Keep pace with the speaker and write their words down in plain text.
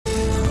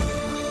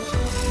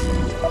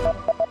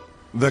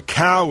The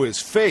cow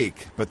is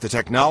fake, but the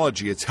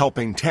technology it's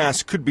helping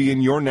test could be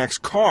in your next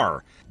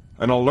car.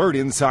 An alert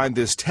inside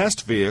this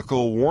test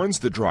vehicle warns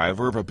the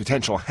driver of a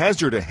potential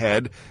hazard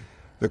ahead.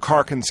 The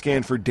car can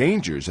scan for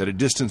dangers at a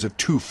distance of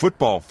 2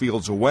 football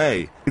fields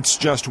away. It's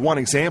just one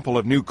example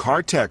of new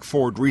car tech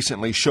Ford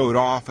recently showed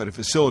off at a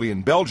facility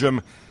in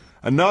Belgium.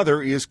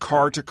 Another is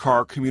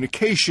car-to-car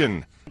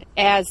communication.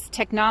 As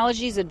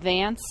technologies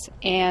advance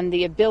and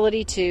the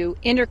ability to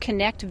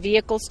interconnect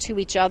vehicles to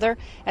each other,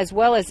 as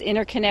well as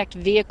interconnect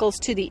vehicles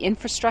to the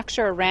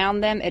infrastructure around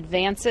them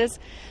advances,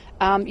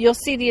 you'll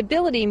see the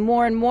ability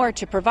more and more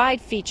to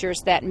provide features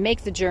that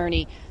make the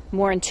journey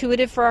more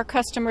intuitive for our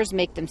customers,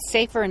 make them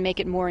safer, and make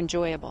it more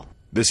enjoyable.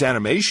 This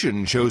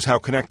animation shows how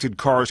connected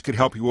cars could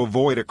help you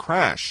avoid a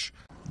crash.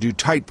 Do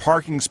tight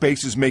parking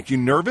spaces make you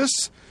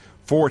nervous?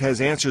 Ford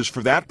has answers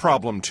for that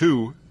problem,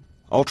 too.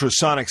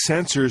 Ultrasonic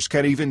sensors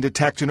can even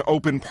detect an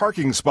open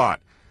parking spot.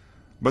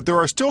 But there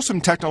are still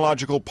some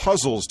technological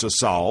puzzles to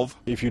solve.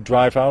 If you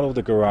drive out of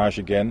the garage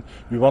again,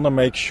 we want to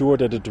make sure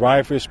that the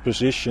driver is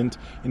positioned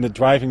in the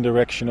driving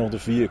direction of the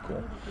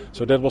vehicle.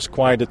 So that was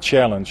quite a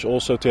challenge,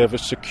 also to have a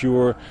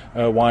secure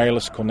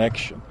wireless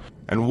connection.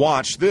 And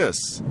watch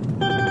this.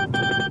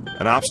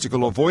 An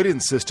obstacle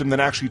avoidance system that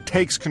actually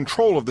takes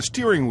control of the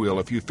steering wheel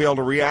if you fail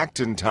to react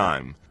in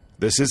time.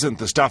 This isn't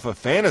the stuff of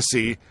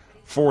fantasy.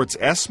 Ford's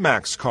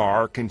S-Max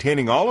car,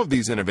 containing all of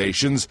these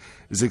innovations,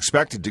 is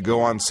expected to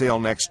go on sale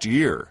next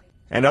year.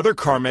 And other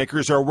car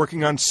makers are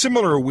working on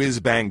similar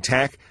whiz-bang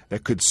tech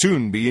that could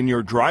soon be in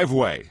your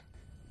driveway.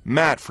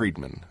 Matt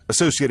Friedman,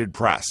 Associated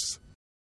Press.